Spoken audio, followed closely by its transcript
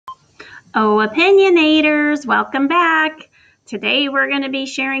Oh, opinionators, welcome back. Today we're going to be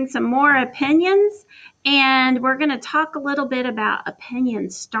sharing some more opinions and we're going to talk a little bit about opinion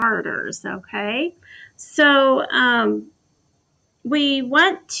starters, okay? So, we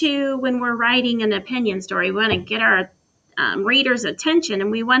want to, when we're writing an opinion story, we want to get our readers' attention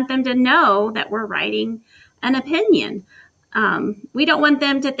and we want them to know that we're writing an opinion. We don't want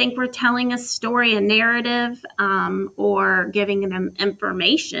them to think we're telling a story, a narrative, or giving them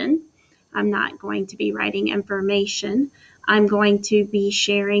information. I'm not going to be writing information. I'm going to be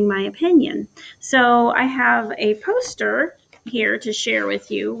sharing my opinion. So I have a poster here to share with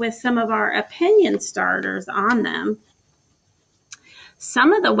you with some of our opinion starters on them.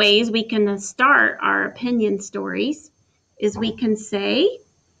 Some of the ways we can start our opinion stories is we can say,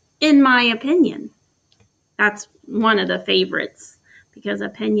 in my opinion. That's one of the favorites because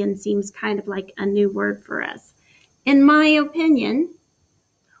opinion seems kind of like a new word for us. In my opinion,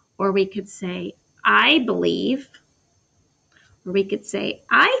 or we could say, I believe, or we could say,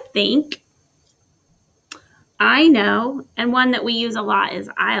 I think, I know, and one that we use a lot is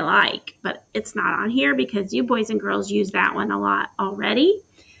I like, but it's not on here because you boys and girls use that one a lot already.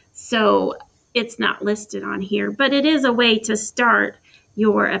 So it's not listed on here, but it is a way to start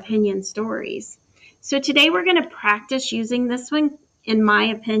your opinion stories. So today we're going to practice using this one, in my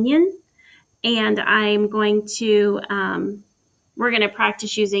opinion, and I'm going to, we're going to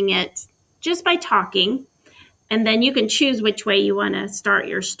practice using it just by talking, and then you can choose which way you want to start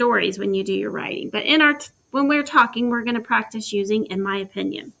your stories when you do your writing. But when we're talking, we're going to practice using in my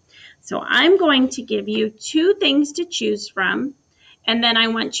opinion. So I'm going to give you two things to choose from, and then I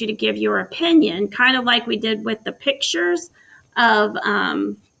want you to give your opinion, kind of like we did with the pictures of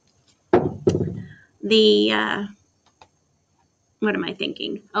what am I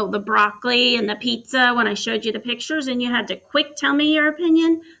thinking? Oh, the broccoli and the pizza when I showed you the pictures and you had to quick tell me your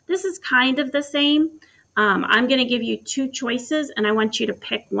opinion. This is kind of the same. I'm going to give you two choices and I want you to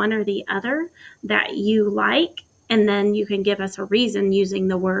pick one or the other that you like, and then you can give us a reason using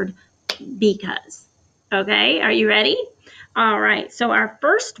the word because. Okay, are you ready? All right, so our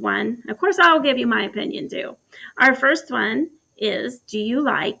first one, of course I'll give you my opinion too. Our first one is, do you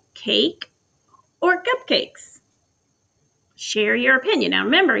like cake or cupcakes? Share your opinion. Now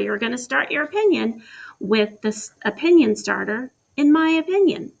remember, you're going to start your opinion with this opinion starter, in my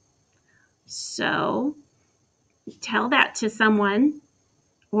opinion. So tell that to someone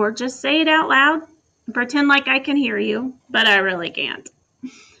or just say it out loud. Pretend like I can hear you, but I really can't.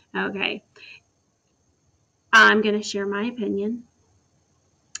 Okay. I'm going to share my opinion.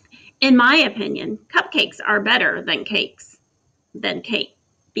 In my opinion, cupcakes are better than cake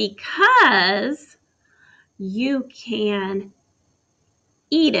because you can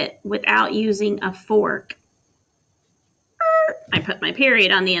eat it without using a fork. I put my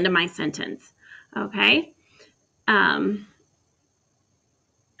period on the end of my sentence. Okay. All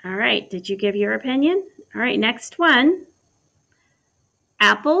right. Did you give your opinion? All right. Next one.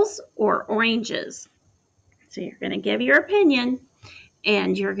 Apples or oranges? So you're going to give your opinion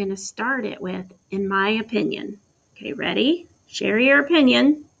and you're going to start it with, in my opinion. Okay. Ready? Share your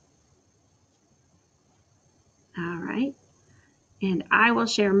opinion. All right. And I will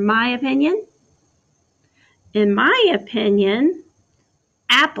share my opinion. In my opinion,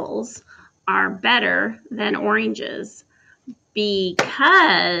 apples are better than oranges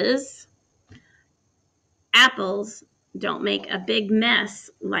because apples don't make a big mess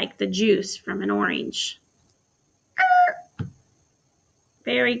like the juice from an orange.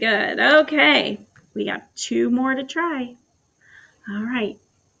 Very good. Okay, we got two more to try. All right.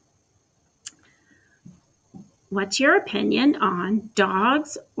 What's your opinion on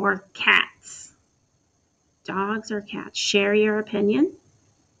dogs or cats? Dogs or cats? Share your opinion.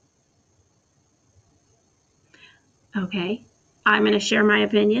 Okay, I'm going to share my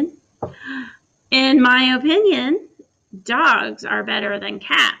opinion. In my opinion, dogs are better than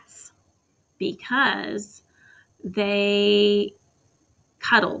cats because they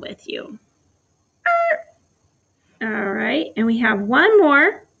cuddle with you. All right, and we have one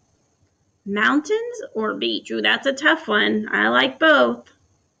more. Mountains or beach? Ooh, that's a tough one. I like both,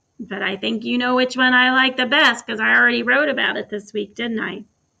 but I think you know which one I like the best because I already wrote about it this week, didn't I?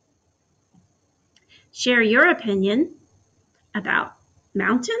 Share your opinion about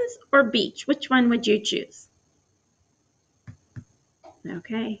mountains or beach. Which one would you choose?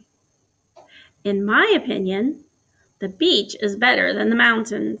 Okay. In my opinion, the beach is better than the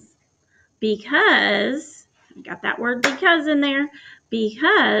mountains because, I got that word because in there,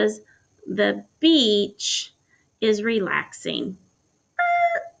 because the beach is relaxing.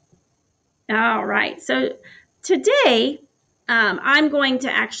 All right, so today I'm going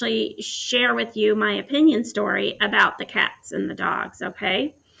to actually share with you my opinion story about the cats and the dogs,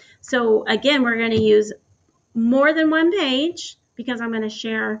 okay? So again, we're going to use more than one page because I'm going to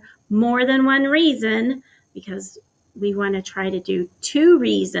share more than one reason because we want to try to do 2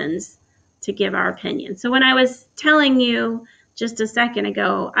 reasons to give our opinion. So when I was telling you just a second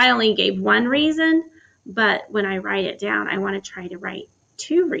ago, I only gave 1 reason, but when I write it down, I want to try to write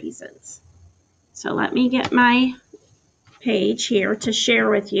 2 reasons. So let me get my page here to share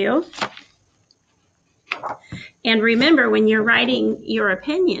with you. And remember, when you're writing your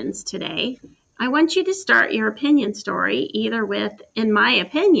opinions today, I want you to start your opinion story either with, in my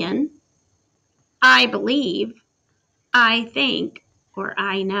opinion, I believe, I think, or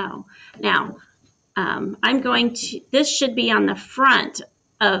I know. Now, this should be on the front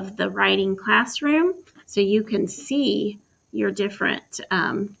of the writing classroom so you can see your different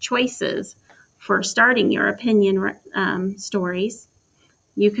choices for starting your opinion stories.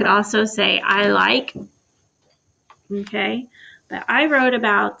 You could also say, I like, okay? But I wrote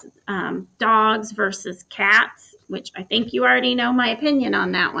about dogs versus cats, which I think you already know my opinion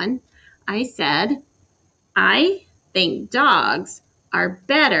on that one. I said, I think dogs are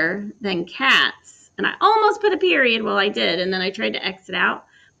better than cats. And I almost put a period, well, I did, and then I tried to X it out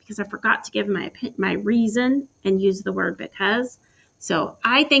because I forgot to give my reason and use the word because. So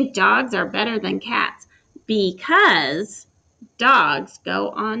I think dogs are better than cats because dogs go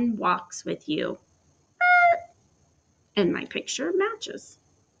on walks with you. And my picture matches.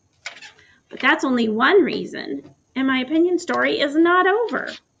 But that's only one reason, and my opinion story is not over.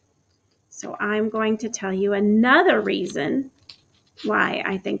 So I'm going to tell you another reason why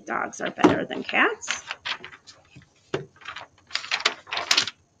I think dogs are better than cats.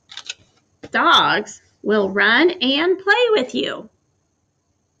 Dogs will run and play with you.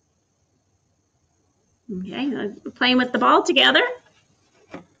 Okay, playing with the ball together.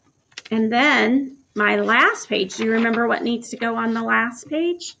 And then my last page, do you remember what needs to go on the last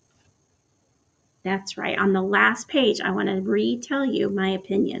page? That's right, on the last page, I want to retell you my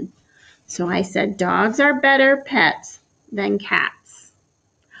opinion. So I said dogs are better pets than cats.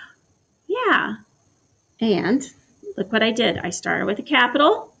 Yeah, and look what I did. I started with a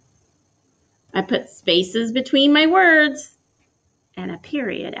capital. I put spaces between my words and a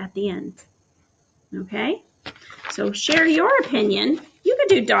period at the end. Okay, so share your opinion. You could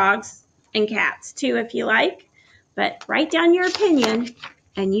do dogs and cats too if you like, but write down your opinion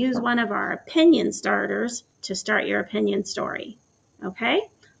and use one of our opinion starters to start your opinion story. Okay,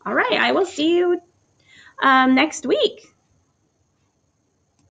 all right, I will see you next week.